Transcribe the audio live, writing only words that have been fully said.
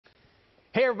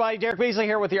Hey everybody, Derek Beasley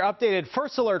here with your updated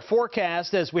First Alert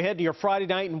forecast as we head to your Friday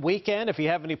night and weekend. If you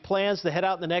have any plans to head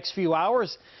out in the next few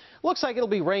hours, looks like it'll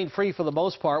be rain-free for the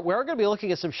most part. We are going to be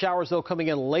looking at some showers, though, coming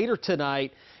in later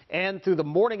tonight and through the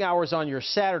morning hours on your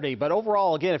Saturday. But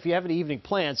overall, again, if you have any evening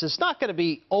plans, it's not going to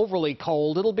be overly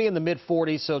cold. It'll be in the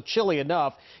mid-40s, so chilly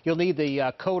enough. You'll need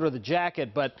the coat or the jacket,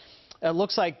 but it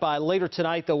looks like by later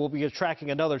tonight, though, we'll be tracking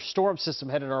another storm system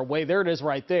headed our way. There it is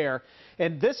right there.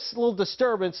 And this little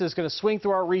disturbance is going to swing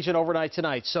through our region overnight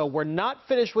tonight. So we're not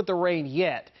finished with the rain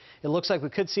yet. It looks like we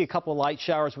could see a couple of light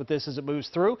showers with this as it moves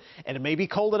through. And it may be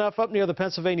cold enough up near the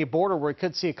Pennsylvania border where we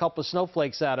could see a couple of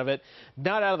snowflakes out of it.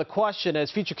 Not out of the question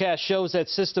as Futurecast shows that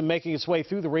system making its way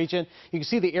through the region. You can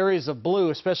see the areas of blue,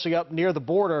 especially up near the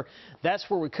border. That's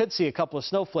where we could see a couple of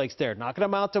snowflakes there. Not going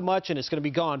to amount to much, and it's going to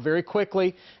be gone very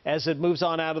quickly as it moves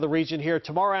on out of the region here.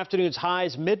 Tomorrow afternoon's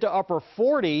highs mid to upper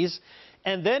 40s.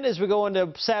 And then as we go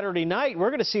into Saturday night, we're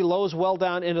going to see lows well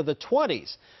down into the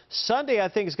 20s. Sunday, I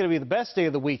think, is going to be the best day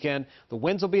of the weekend. The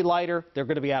winds will be lighter. They're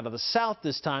going to be out of the south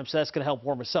this time, so that's going to help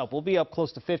warm us up. We'll be up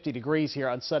close to 50 degrees here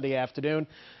on Sunday afternoon.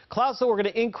 Clouds, though, are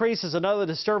going to increase as another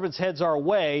disturbance heads our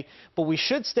way, but we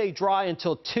should stay dry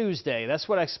until Tuesday. That's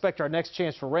what I expect our next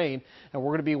chance for rain, and we're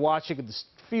going to be watching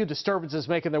a few disturbances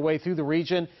making their way through the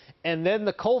region, and then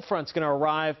the cold front's going to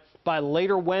arrive by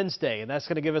later Wednesday, and that's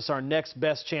going to give us our next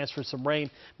best chance for some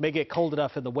rain. May get cold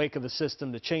enough in the wake of the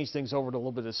system to change things over to a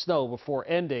little bit of snow before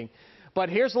ending. But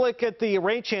here's a look at the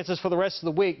rain chances for the rest of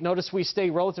the week. Notice we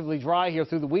stay relatively dry here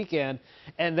through the weekend,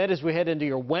 and then as we head into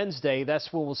your Wednesday,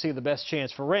 that's when we'll see the best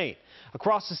chance for rain.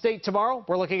 Across the state tomorrow,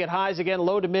 we're looking at highs again,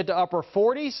 low to mid to upper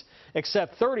 40s,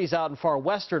 except 30s out in far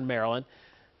western Maryland.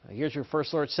 Here's your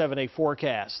First Alert 7-day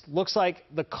forecast. Looks like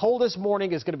the coldest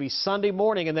morning is going to be Sunday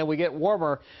morning, and then we get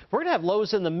warmer. We're going to have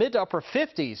lows in the mid to upper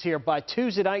 50s here by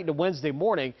Tuesday night into Wednesday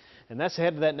morning, and that's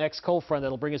ahead of that next cold front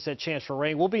that'll bring us that chance for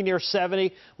rain. We'll be near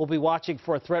 70. We'll be watching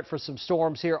for a threat for some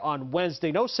storms here on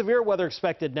Wednesday. No severe weather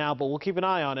expected now, but we'll keep an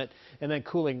eye on it, and then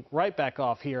cooling right back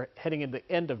off here heading into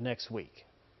the end of next week.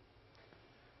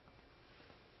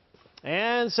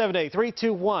 And 7-day, 3,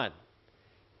 2, 1.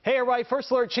 Hey everybody,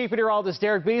 First Alert Chief Meteorologist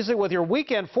Derek Beasley with your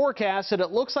weekend forecast, and it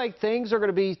looks like things are going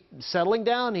to be settling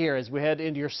down here as we head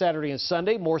into your Saturday and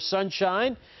Sunday. More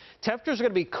sunshine. Temperatures are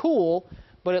going to be cool,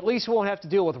 but at least we won't have to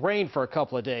deal with rain for a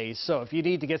couple of days. So if you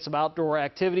need to get some outdoor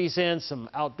activities in, some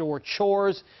outdoor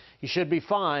chores, you should be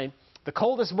fine. The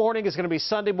coldest morning is going to be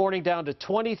Sunday morning down to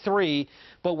 23,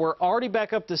 but we're already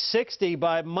back up to 60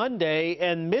 by Monday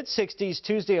and mid-60s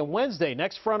Tuesday and Wednesday.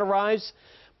 Next front arrives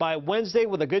by Wednesday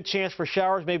with a good chance for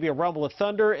showers, maybe a rumble of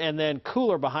thunder, and then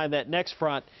cooler behind that next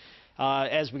front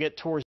as we get towards